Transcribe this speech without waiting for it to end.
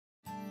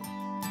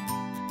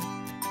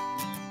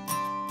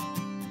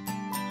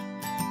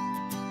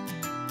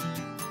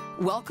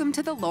Welcome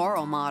to the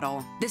Laurel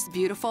model. This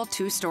beautiful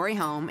two-story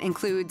home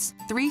includes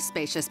 3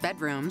 spacious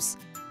bedrooms,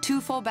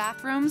 2 full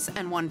bathrooms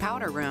and 1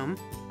 powder room,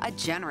 a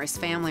generous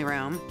family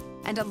room,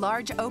 and a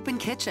large open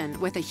kitchen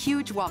with a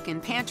huge walk-in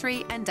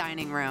pantry and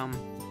dining room.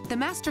 The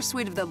master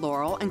suite of the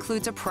Laurel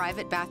includes a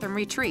private bathroom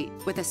retreat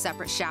with a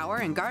separate shower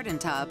and garden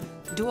tub,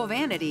 dual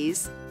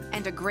vanities,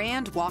 and a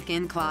grand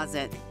walk-in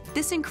closet.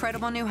 This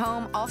incredible new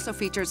home also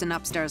features an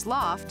upstairs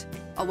loft,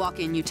 a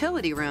walk-in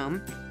utility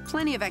room,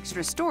 plenty of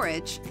extra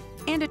storage,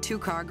 and a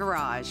 2-car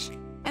garage.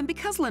 And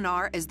because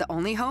Lennar is the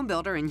only home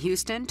builder in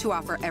Houston to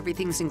offer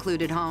everything's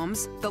included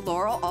homes, the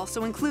Laurel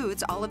also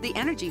includes all of the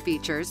energy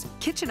features,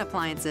 kitchen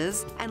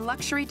appliances, and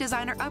luxury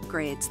designer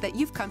upgrades that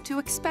you've come to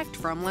expect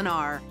from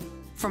Lennar.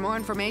 For more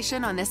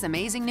information on this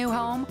amazing new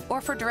home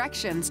or for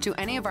directions to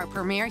any of our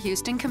premier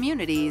Houston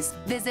communities,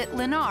 visit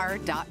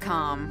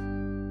lennar.com.